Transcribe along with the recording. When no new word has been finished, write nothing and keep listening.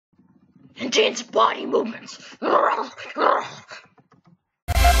intense body movements.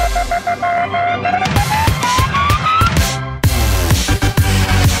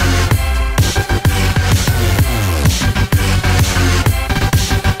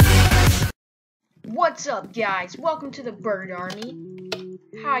 What's up, guys? Welcome to the Bird Army.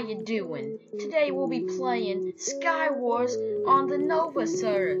 How you doing? Today we'll be playing Skywars on the Nova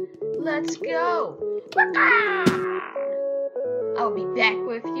server. Let's go! I'll be back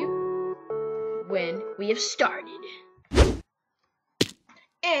with you when we have started.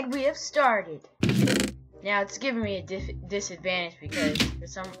 And we have started. Now it's giving me a disadvantage because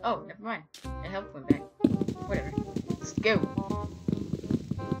there's some. Oh, never mind. It helped went back. Whatever. Let's go.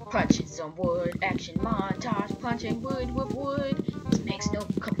 Punching some wood, action montage, punching wood with wood. This makes no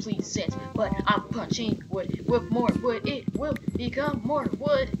complete sense, but I'm punching wood with more wood. It will become more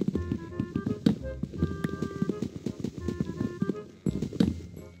wood.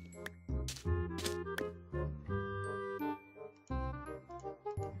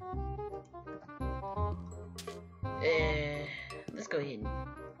 Let's go ahead.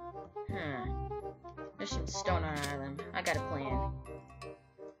 There's some stone on our island. I got a plan.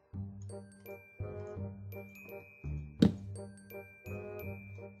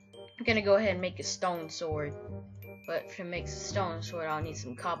 I'm gonna go ahead and make a stone sword, but to make a stone sword I'll need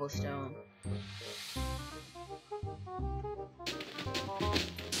some cobblestone.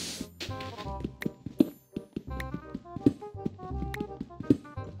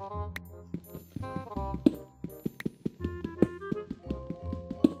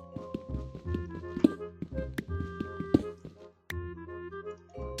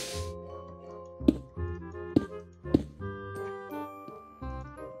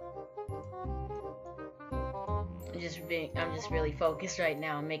 I'm just really focused right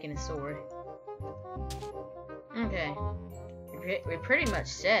now on making a sword. Okay, we're pretty much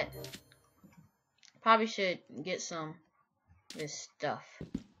set. Probably should get some of this stuff.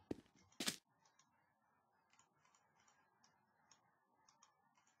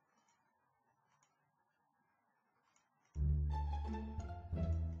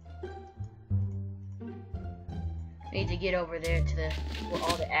 Need to get over there to where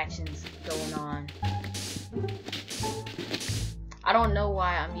all the action's going on. I don't know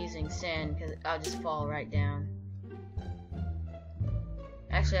why I'm using sand, because I'll just fall right down.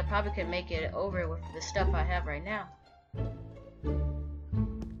 Actually, I probably could make it over with the stuff I have right now.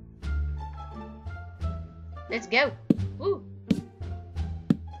 Let's go! Woo!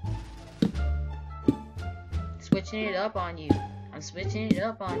 Switching it up on you. I'm switching it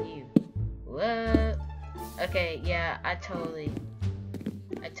up on you. What? Okay, yeah, I totally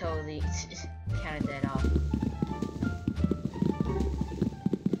counted that off.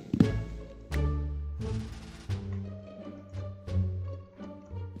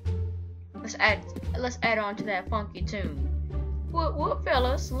 Let's add on to that funky tune. Whoop,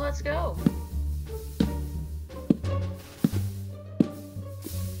 fellas, let's go.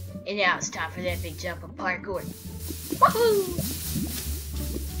 And now it's time for that big jump of parkour. Woohoo!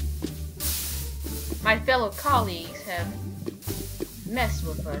 My fellow colleagues have messed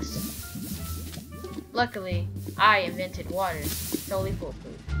with us. Luckily, I invented water. It's totally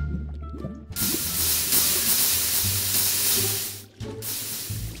foolproof.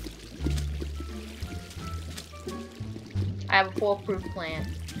 I have a foolproof plan.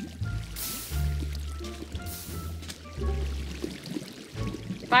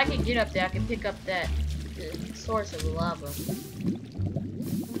 If I can get up there, I can pick up the source of the lava.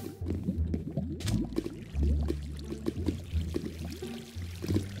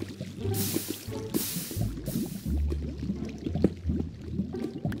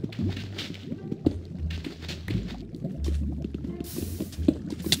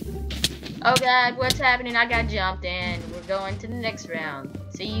 Oh god, what's happening? I got jumped and we're going to the next round.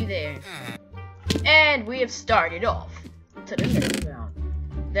 See you there. And we have started off to the next round.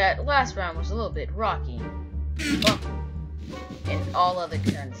 That last round was a little bit rocky, bumpy, and all other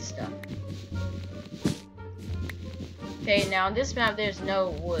kinds of stuff. Okay, now on this map there's no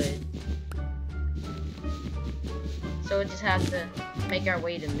wood. So we just have to make our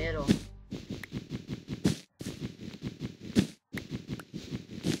way to the middle.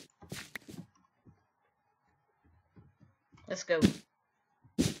 Let's go.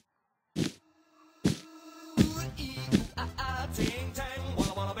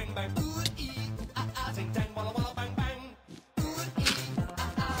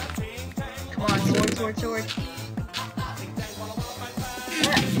 Come on, sword.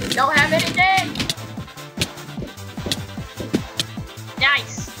 Don't have anything!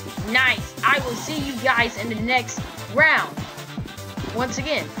 Nice! I will see you guys in the next round. Once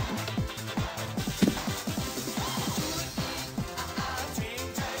again.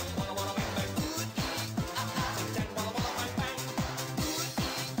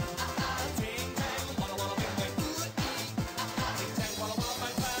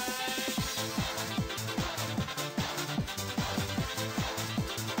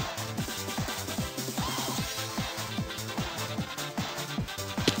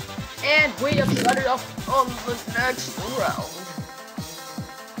 And we have started off on the next round.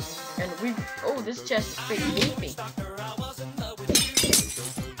 And we, oh, this chest is pretty leafy.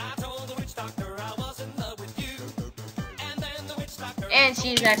 And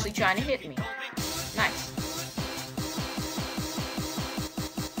she's actually trying to hit me. Nice.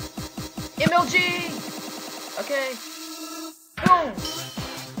 MLG! Okay. Boom!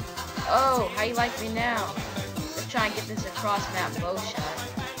 Oh, how you like me now? Let's try and get this across map bow shot.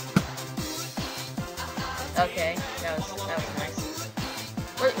 Okay, that was nice.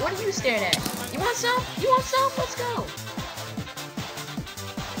 What are you staring at? You want some? You want some? Let's go!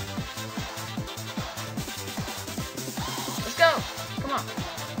 Let's go! Come on.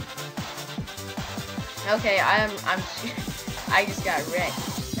 Okay, I just got wrecked.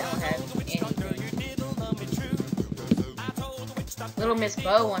 I don't have anything. Little Miss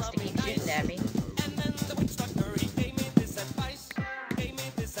Bo wants to keep shooting at me.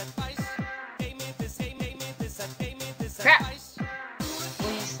 Crap!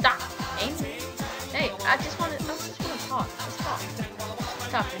 Will you stop aiming? Hey, I just want to talk. Let's talk. Let's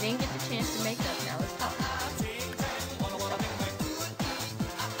talk. We didn't get the chance to make up. Now let's talk.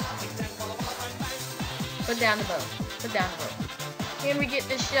 Put down the bow. Put down the bow. Can we get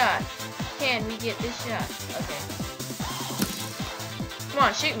this shot? Can we get this shot? Okay. Come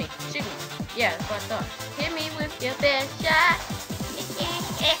on, shoot me. Shoot me. Yeah, that's what I thought. Hit me with your best shot.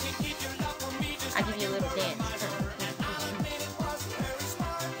 I'll give you a little dance.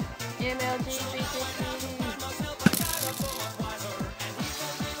 MLG 360.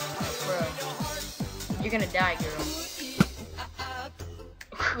 Bro. You're gonna die, girl.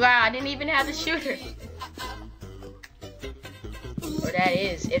 Wow, I didn't even have the shooter. Or that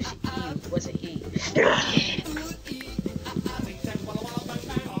is, if he was a he.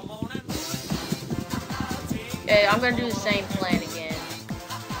 Okay, I'm gonna do the same plan again.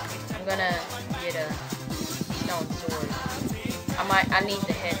 I'm gonna get a stone sword. I need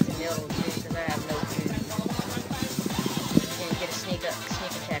to head to middle too, because I have no food. And get a sneak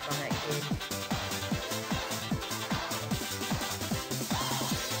attack on that kid.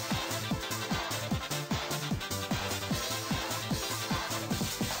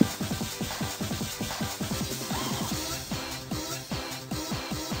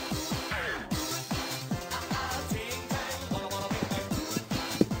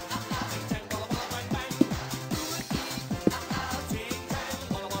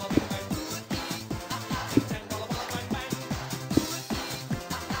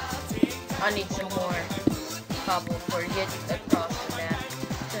 I need some more cobble for to get across the map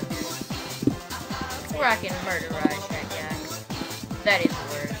to the middle. Where I can murderize that guy. That is the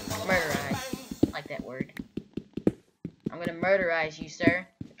word. Murderize. I like that word. I'm gonna murderize you, sir.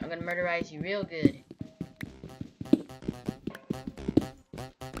 I'm gonna murderize you real good.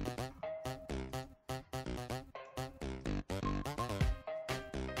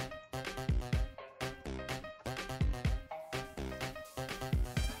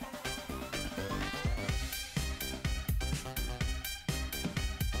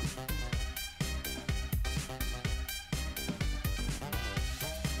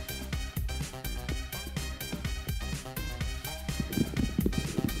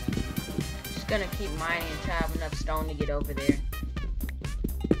 Gonna keep mining until I have enough stone to get over there.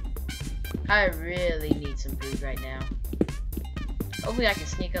 I really need some food right now. Hopefully I can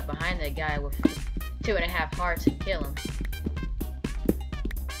sneak up behind that guy with 2.5 hearts and kill him.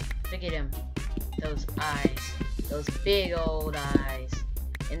 Look at him. Those eyes. Those big old eyes.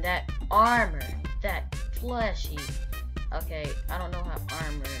 And that armor. That fleshy. Okay, I don't know how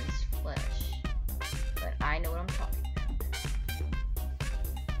armor is flesh. But I know what I'm talking about.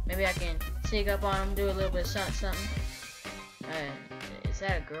 Maybe I can sneak up on him, do a little bit of something. Is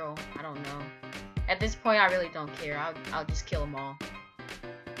that a girl? I don't know. At this point, I really don't care. I'll just kill them all.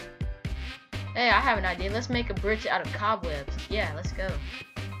 Hey, I have an idea. Let's make a bridge out of cobwebs. Yeah, let's go.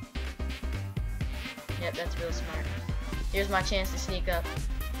 Yep, that's real smart. Here's my chance to sneak up.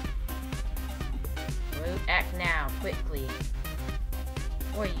 Move, act now, quickly.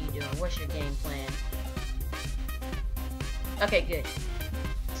 What are you doing? What's your game plan? Okay, good.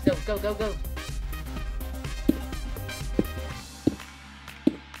 Go, go, go, go.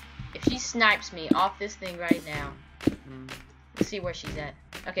 If she snipes me off this thing right now, let's see where she's at.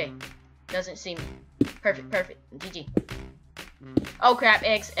 Okay, doesn't see me. Perfect, perfect. GG. Oh crap,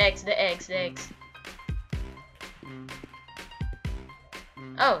 eggs.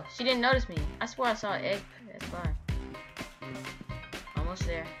 Oh, she didn't notice me. I swear I saw an egg. That's fine. Almost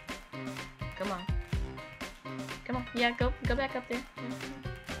there. Come on. Come on. Yeah, go back up there.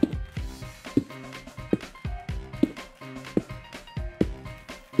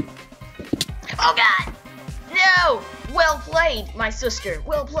 Oh god! No! Well played, my sister.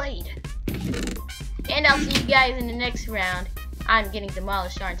 Well played. And I'll see you guys in the next round. I'm getting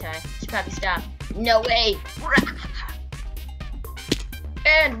demolished, aren't I? Should probably stop. No way!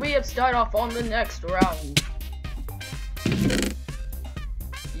 And we have started off on the next round.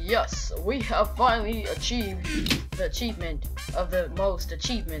 Yes, we have finally achieved the achievement of the most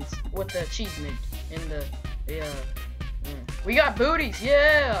achievements with the achievement in the we got booties,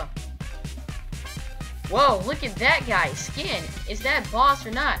 yeah! Whoa, look at that guy's skin. Is that boss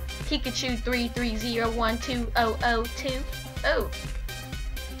or not? Pikachu 330120002. Oh.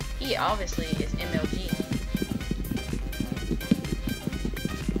 He obviously is MLG.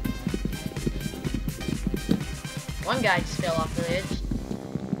 One guy just fell off the ledge.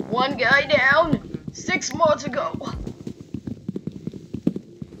 One guy down. 6 more to go.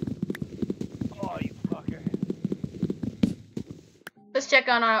 Oh, you fucker. Let's check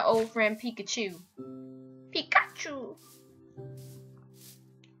on our old friend Pikachu. Pikachu!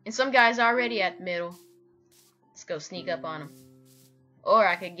 And some guy's already at the middle. Let's go sneak up on him. Or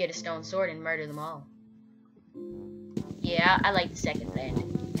I could get a stone sword and murder them all. Yeah, I like the second plan.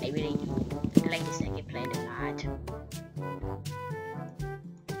 I really do. I like the second plan a lot.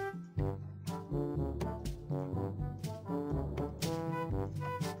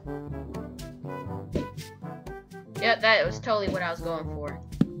 Yep, that was totally what I was going for.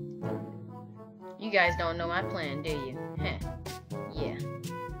 You guys don't know my plan, do you? Heh. Yeah.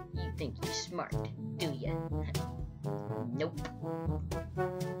 You think you're smart, do ya? Nope.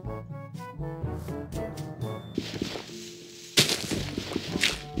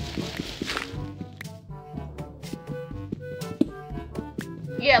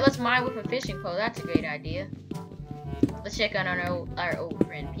 Yeah, let's mine with a fishing pole. That's a great idea. Let's check on our old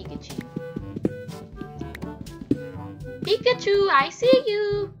friend Pikachu. Pikachu, I see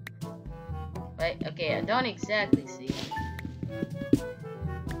you! Wait, okay, I don't exactly see you.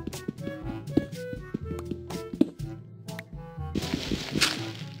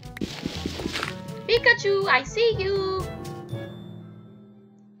 Pikachu, I see you!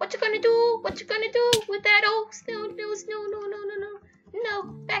 What you gonna do? What you gonna do with that old snow? No,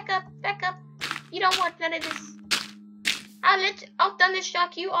 back up. You don't want none of this. I'll thunder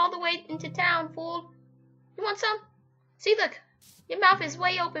shock you all the way into town, fool. You want some? See, look. Your mouth is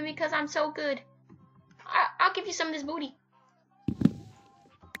way open because I'm so good. I'll give you some of this booty.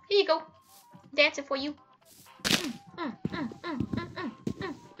 Here you go. Dancing for you.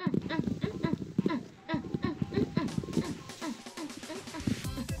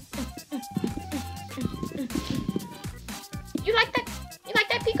 You like that? You like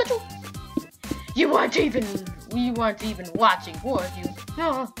that, Pikachu? You weren't even watching, were you?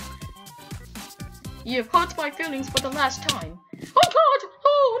 No. You've hurt my feelings for the last time. Oh God!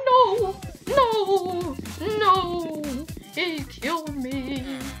 Oh no! He killed me.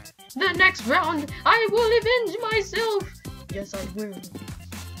 The next round, I will avenge myself. Yes, I will.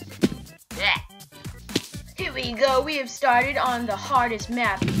 Yeah. Here we go. We have started on the hardest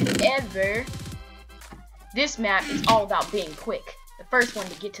map ever. This map is all about being quick. The first one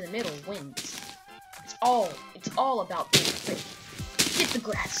to get to the middle wins. It's all about being quick. Get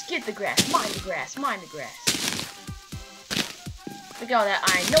the grass, mine the grass. Look at all that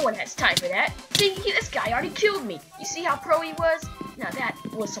iron, no one has time for that. See, this guy already killed me. You see how pro he was? Now that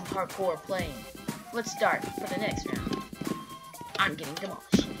was some hardcore playing. Let's start for the next round. I'm getting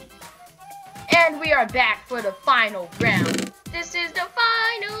demolished. And we are back for the final round. This is the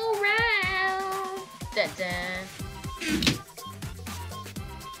final round. Dun dun.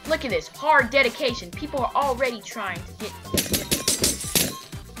 Look at this, hard dedication. People are already trying to get...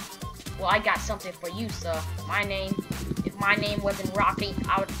 Well, I got something for you, sir. If my name wasn't Rocky,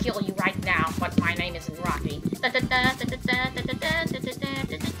 I would kill you right now, but my name isn't Rocky.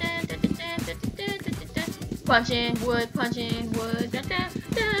 Punching wood, punching,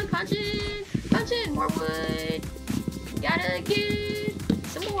 more wood. Gotta get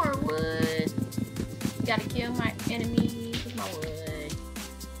some more wood. Gotta kill my enemies with my wood.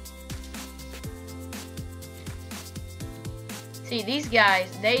 See, these guys,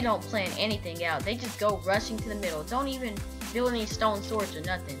 they don't plan anything out. They just go rushing to the middle. Don't even build any stone swords or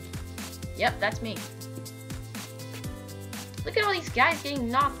nothing. Yep, that's me. Look at all these guys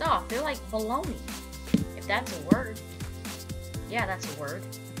getting knocked off. They're like baloney. If that's a word. Yeah, that's a word.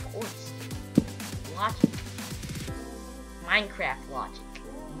 Of course. Logic. Minecraft logic.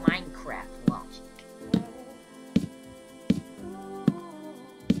 Minecraft logic.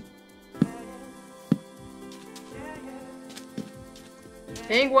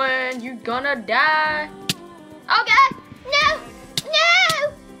 Penguin, you gonna die. Oh god! No!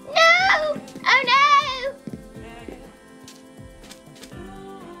 No! No! Oh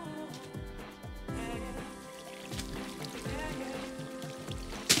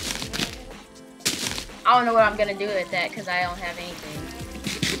I don't know what I'm gonna do with that because I don't have anything.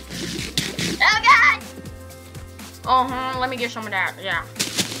 Oh god! Let me get some of that. Yeah.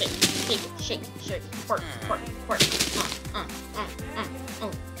 Shake. Work.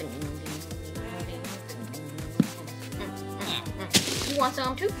 You want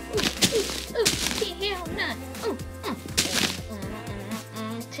some too? Ooh, hell nah.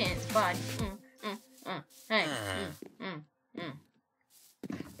 10's body. Hey.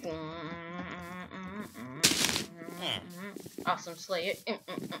 Awesome Slayer.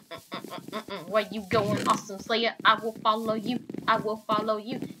 Where you going, Awesome Slayer? I will follow you.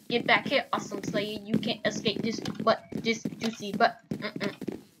 Get back here, Awesome Slayer. You can't escape this juicy butt.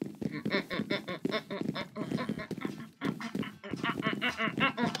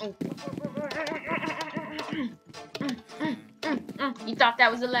 You thought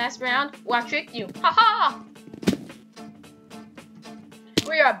that was the last round? Well, I tricked you. Ha ha!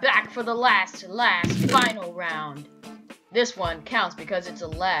 We are back for the last final round. This one counts because it's the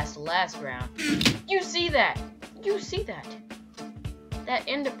last round. You see that? That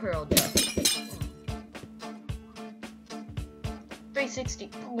Ender Pearl does. 360.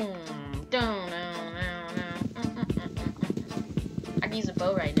 Boom. I can use a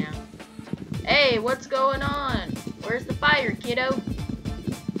bow right now. Hey, what's going on? Where's the fire, kiddo?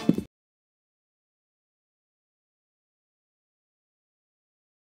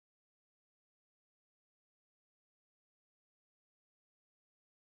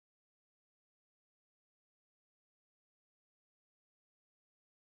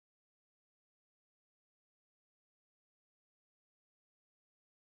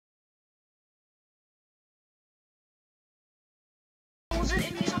 And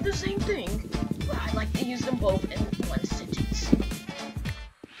enemies are the same thing, but I like to use them both in one sentence.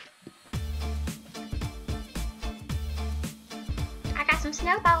 I got some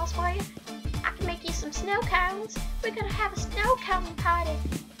snowballs for you. I can make you some snow cones. We're gonna have a snow cone party.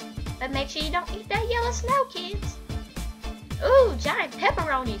 But make sure you don't eat that yellow snow, kids. Ooh, giant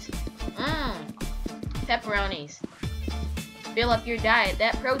pepperonis. Pepperonis. Fill up your diet.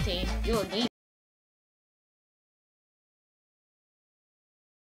 That protein, you'll need.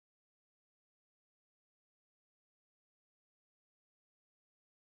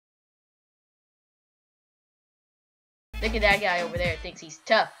 Look at that guy over there. Thinks he's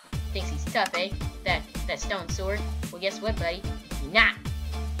tough, eh? That stone sword. Well, guess what, buddy? You're not.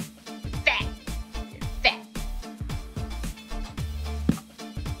 Fat. You're fat.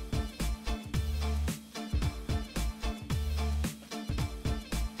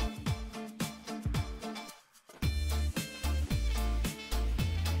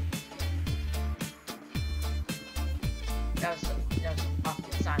 That was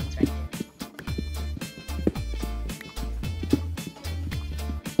awful silence right there.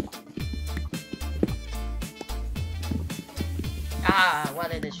 While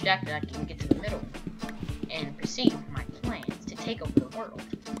they're distracted, I can get to the middle and proceed with my plans to take over the world.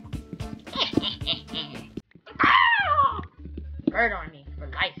 Bird Army for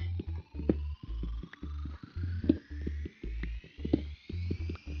life.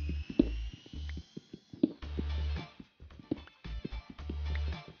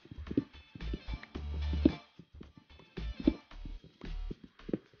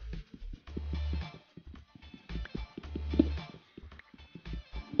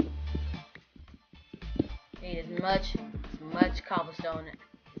 Need as much cobblestone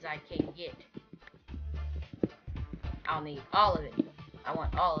as I can get. I'll need all of it. I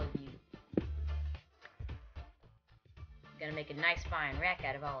want all of you. Gonna make a nice fine rack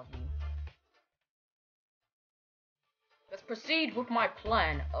out of all of you. Let's proceed with my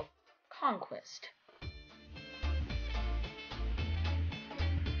plan of conquest.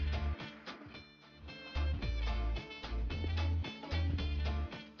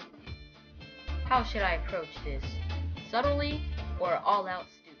 How should I approach this? Subtly or all out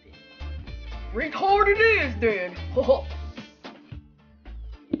stupid? Retard it is then!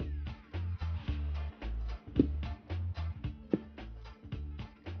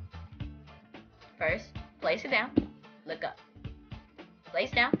 First, place it down, look up.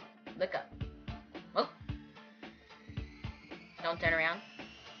 Place down, look up. Whoa. Don't turn around.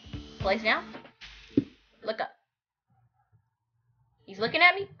 Place down, look up. He's looking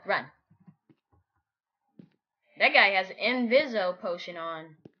at me, run. That guy has an Inviso potion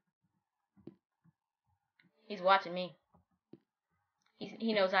on. He's watching me.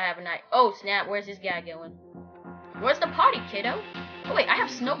 He knows I have a knife. Oh snap, where's this guy going? Where's the party, kiddo? Oh wait, I have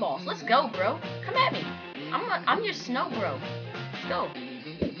snowballs. Let's go, bro. Come at me. I'm your snow bro. Let's go.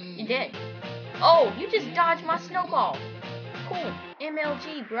 You're dead. Oh, you just dodged my snowball. Cool.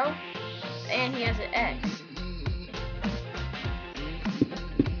 MLG, bro. and he has an X.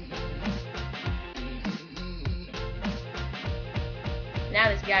 Now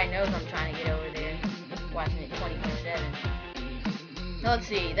this guy knows I'm trying to get over there, watching it 24/7. Let's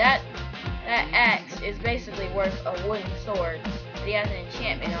see, that axe is basically worth a wooden sword, but he has an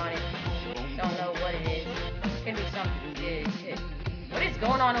enchantment on it. Don't know what it is. Could be something good. What is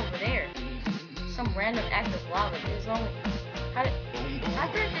going on over there? Some random act of lava. There's only how did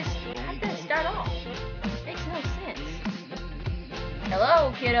it start off? Makes no sense.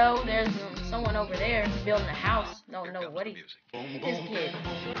 Hello, kiddo. There's someone over there building a house. Don't know what this kid.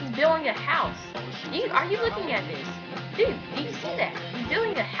 He's building a house. Are you looking at this? Dude, do you see that? He's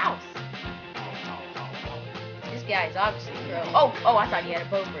building a house. This guy is obviously pro. Oh, I thought he had a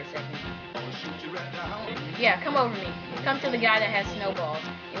bow for a second. Yeah, come over me. Come to the guy that has snowballs.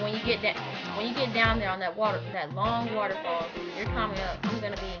 And when you get down there on that long waterfall, you're coming up. I'm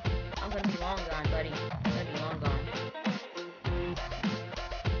gonna be long gone, buddy. I'm gonna be long gone.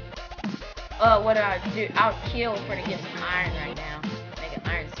 What do I do? I'll kill for to get some iron right now. Make an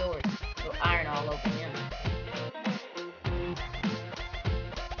iron sword. Go iron all over him.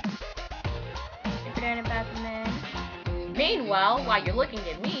 Meanwhile, while you're looking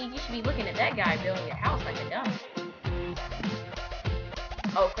at me, you should be looking at that guy building a house like a dumb.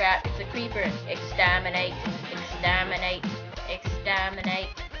 Oh crap, it's a creeper. Exterminate. Exterminate. Exterminate.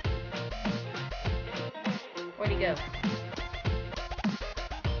 Where'd he go?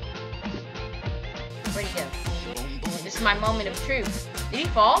 Where'd he go? This is my moment of truth. Did he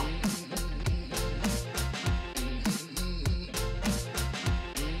fall?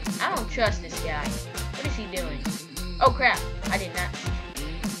 I don't trust this guy. What is he doing? Oh crap, I did not.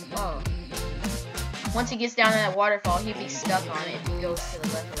 Oh. Once he gets down to that waterfall, he'd be stuck on it if he goes to the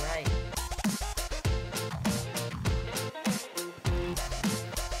left or right.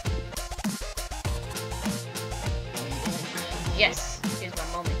 Yes, here's my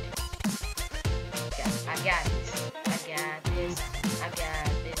moment. I got this. I got this. I got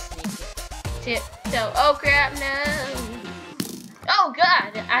this. Tiptoe. Oh crap, no. Oh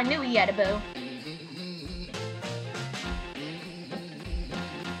god, I knew he had a bow.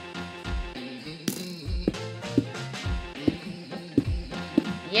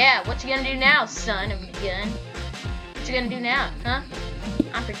 Yeah, what you gonna do now, son of a gun? What you gonna do now, huh?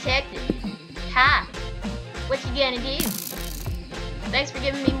 I'm protected. Ha! What you gonna do? Thanks for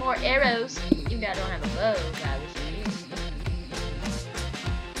giving me more arrows. Even though I don't have a bow, I wish I did.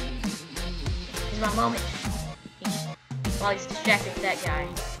 Here's my moment. While he's distracted with that guy.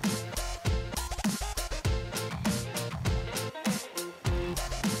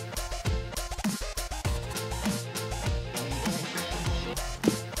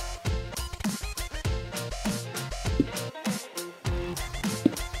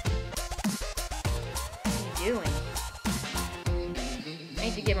 Doing? I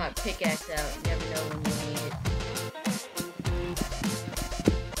need to get my pickaxe out. You never know when you need it.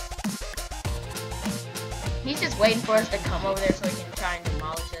 He's just waiting for us to come over there so he can try and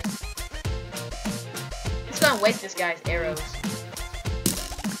demolish us. It's gonna waste this guy's arrows.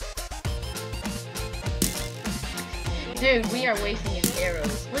 Dude, we are wasting his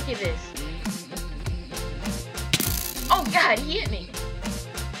arrows. Look at this. Oh god, he hit me.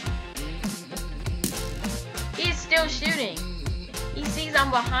 He's still shooting. He sees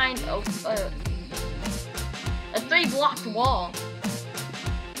I'm behind a 3-blocked wall.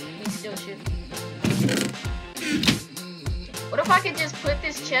 He's still shooting. What if I could just put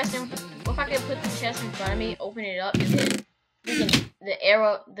this chest in? What if I could put the chest in front of me, open it up, and then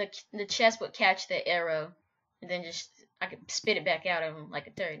the chest would catch the arrow, and then just I could spit it back out of him like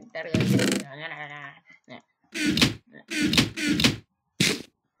a turd.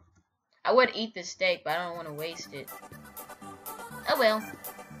 I would eat the steak, but I don't want to waste it. Oh well.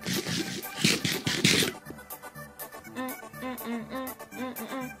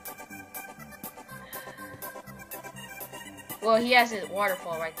 Well, he has a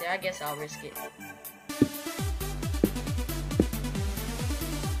waterfall right there. I guess I'll risk it.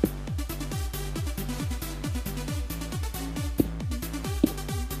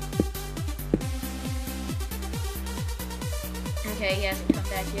 Okay, he hasn't come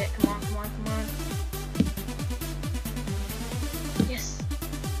back yet. Come on, come on, come on. Yes.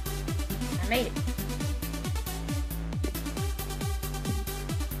 I made it.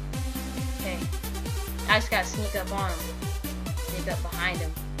 Okay. I just gotta sneak up on him. Sneak up behind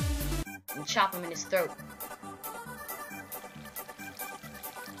him. And chop him in his throat.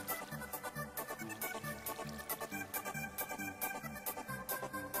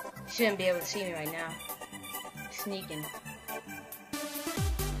 He shouldn't be able to see me right now. Sneaking.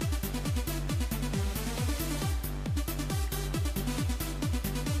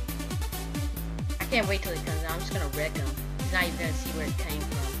 Can't wait till he comes out. I'm just gonna wreck him. He's not even gonna see where it came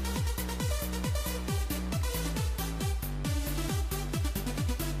from.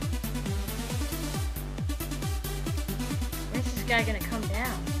 Where's this guy gonna come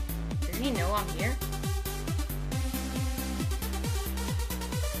down? Does he know I'm here?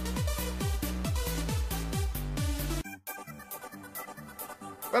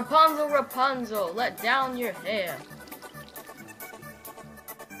 Rapunzel, Rapunzel, let down your hair.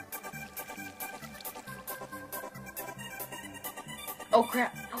 Oh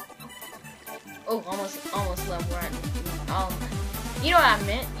crap! Oh, almost left where you know what I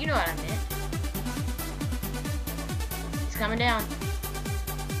meant. You know what I meant. It's coming down.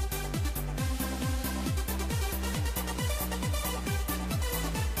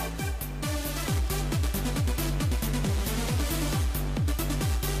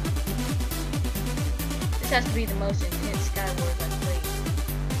 This has to be the most intense Skywars I've played.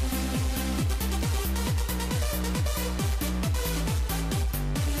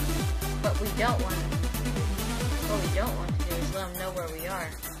 But what we don't want to do is let them know where we are.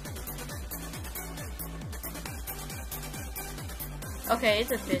 Okay,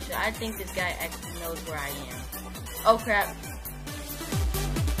 it's official. I think this guy actually knows where I am. Oh crap.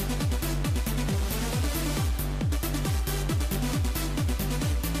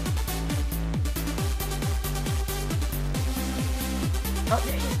 Oh,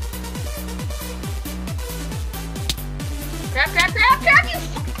 there he is. Crap, crap, crap, crap, you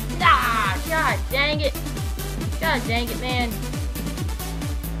fuck! Nah, god dang it. God dang it, man.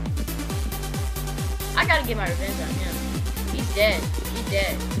 I gotta get my revenge on him. He's dead. He's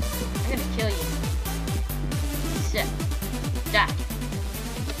dead. I'm gonna kill you. Sit. Die.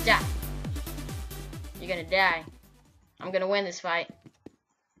 Die. You're gonna die. I'm gonna win this fight.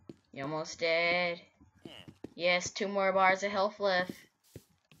 You're almost dead. Yes, 2 more bars of health left.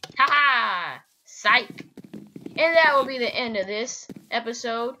 Haha! Psych! And that will be the end of this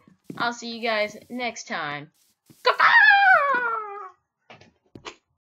episode. I'll see you guys next time. Goodbye!